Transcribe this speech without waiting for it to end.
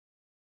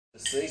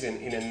season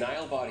in a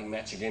nail-biting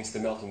match against the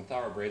Melton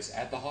Thoroughbreds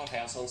at the Hot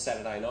House on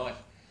Saturday night.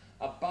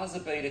 A buzzer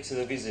beater to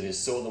the visitors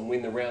saw them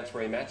win the round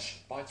 3 match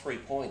by 3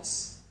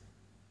 points.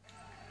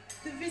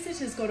 The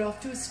visitors got off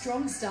to a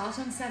strong start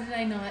on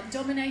Saturday night,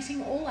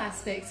 dominating all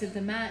aspects of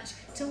the match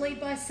to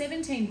lead by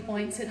 17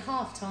 points at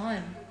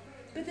half-time.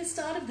 But the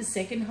start of the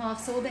second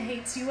half saw the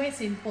Heat's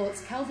US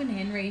imports Calvin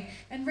Henry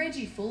and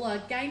Reggie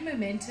Fuller gain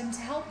momentum to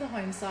help the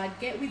home side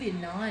get within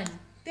 9.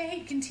 The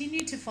Heat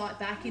continued to fight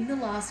back in the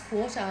last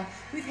quarter,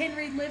 with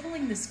Henry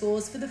levelling the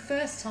scores for the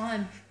first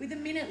time with a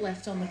minute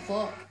left on the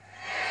clock.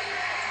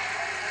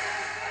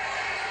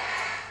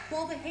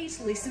 While the Heat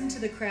listened to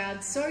the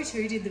crowd, so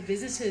too did the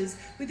visitors,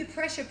 with the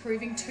pressure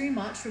proving too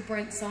much for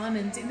Brent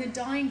Simons in the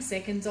dying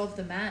seconds of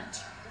the match.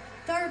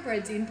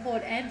 Thoroughbreds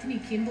import Anthony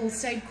Kimball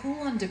stayed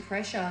cool under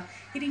pressure,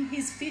 hitting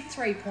his 5th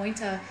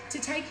three-pointer to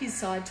take his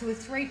side to a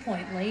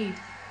 3-point lead.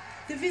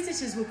 The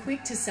visitors were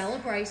quick to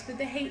celebrate, but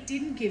the Heat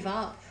didn't give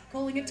up,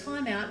 calling a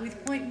timeout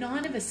with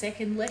 0.9 of a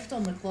second left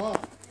on the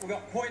clock. We've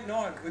got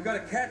 0.9. We've got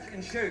to catch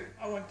and shoot.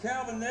 I want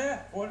Calvin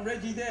there. I want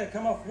Reggie there.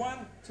 Come off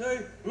 1,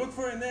 2. Look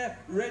for him there.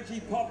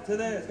 Reggie pop to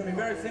there. It's going to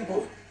be very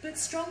simple. But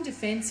strong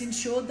defence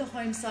ensured the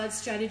home side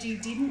strategy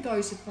didn't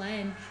go to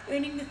plan,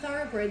 earning the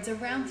Thoroughbreds a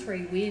round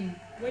 3 win.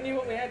 We knew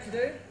what we had to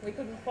do. We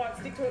couldn't quite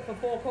stick to it for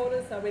 4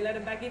 quarters, so we let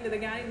them back into the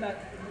game.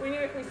 But we knew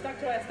if we stuck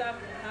to our stuff,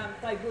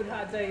 played good,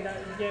 hard D,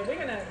 yeah,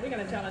 we're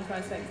going to challenge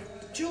most things.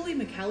 Julie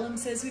McCallum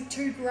says with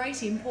 2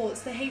 great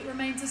imports, the Heat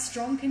remains a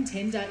strong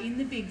contender in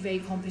the Big V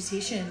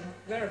competition.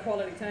 They're a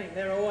quality team.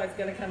 They're always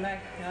going to come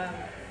back.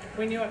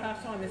 We knew at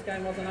half-time this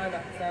game wasn't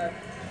over, so,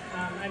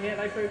 and yeah,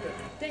 they proved it.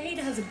 The Heat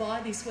has a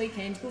bye this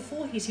weekend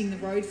before hitting the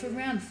road for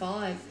round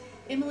 5.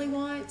 Emily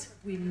White,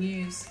 WIN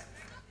News.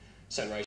 Sunray